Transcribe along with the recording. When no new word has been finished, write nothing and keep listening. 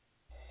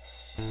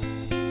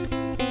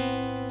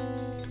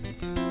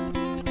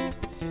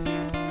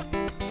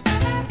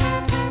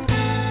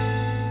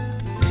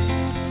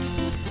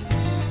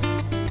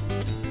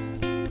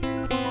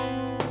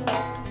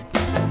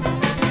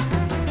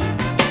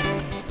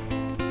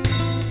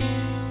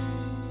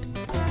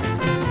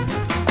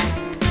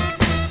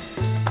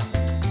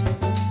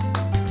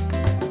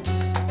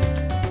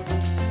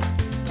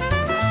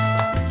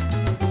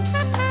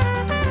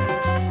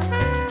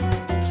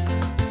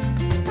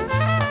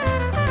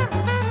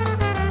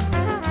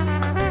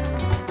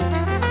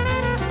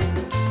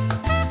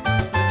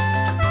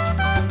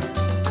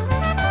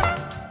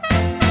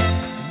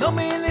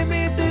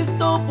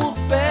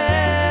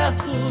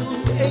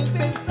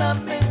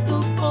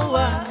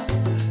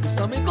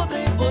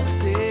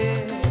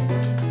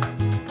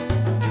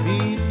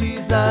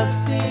fiz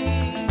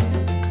assim.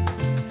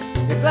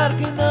 É claro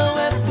que não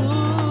é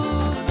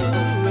tudo,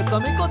 eu só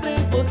me encontrei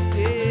em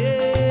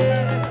você.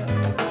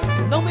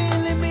 Não me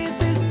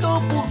limito,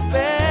 estou por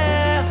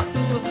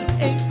perto,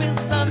 em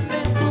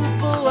pensamento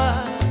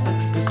voar.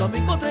 Eu só me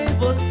encontrei em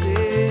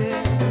você.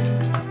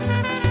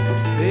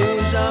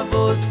 Veja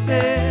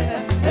você,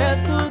 é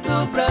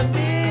tudo pra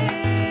mim.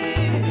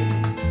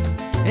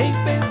 Em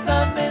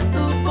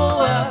pensamento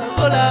voar,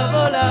 volar,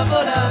 volar,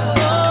 volar.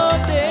 No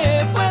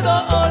te puedo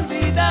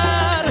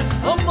olvidar,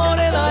 oh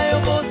morena, eu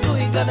vou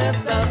swingar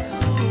nessas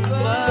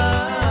curvas.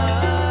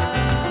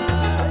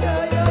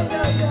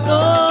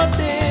 No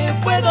te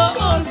puedo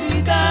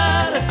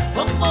olvidar,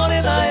 oh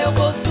morena, eu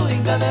vou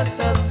swingar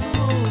nessas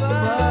curvas.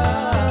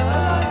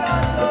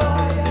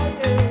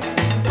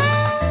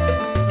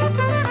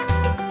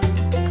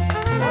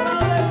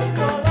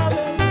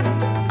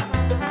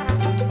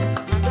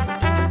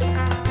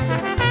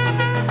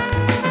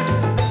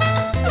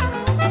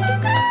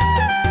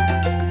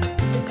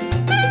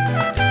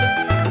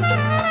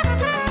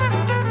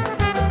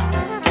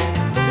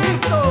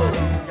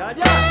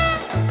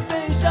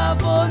 Veja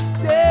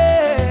você,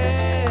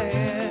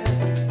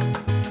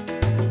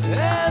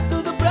 é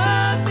tudo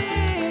pra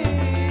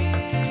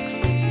mim.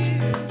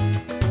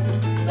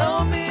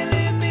 Não me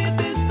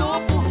limito,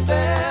 estou por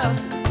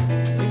perto,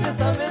 em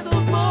pensamento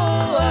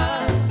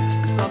voa.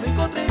 Só me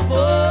encontrei em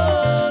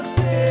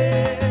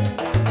você.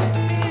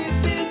 Me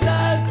fiz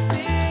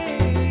assim.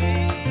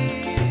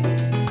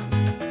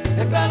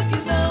 É claro que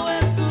não é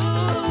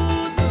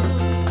tudo.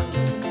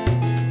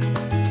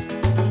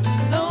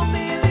 Não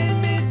me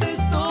limito,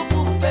 estou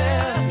por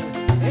perto,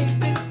 em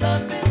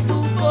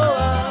pensamento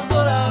voar,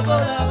 volar,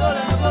 volar,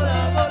 volar,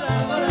 volar, volar,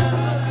 volar.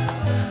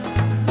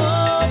 No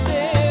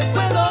te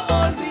puedo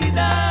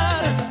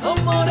olvidar, oh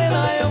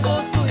morena, eu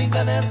vou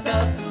swingar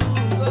nessas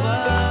curvas.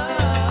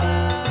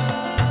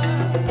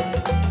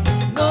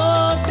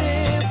 No te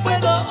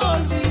puedo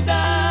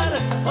olvidar,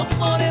 oh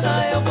morena,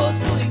 eu vou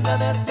swingar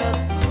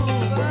nessas curvas.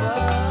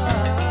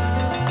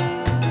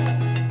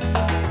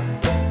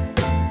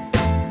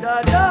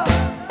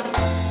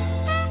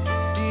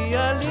 Se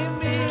há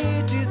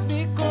limites,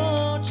 me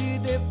conte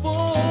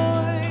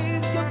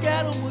depois, que eu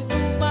quero muito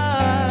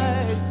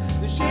mais,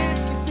 do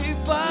jeito que se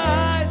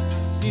faz.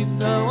 Se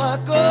não há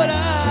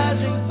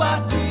coragem,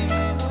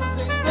 partimos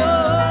em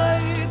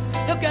dois.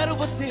 Eu quero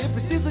você,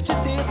 preciso te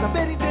ter,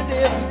 saber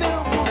entender, viver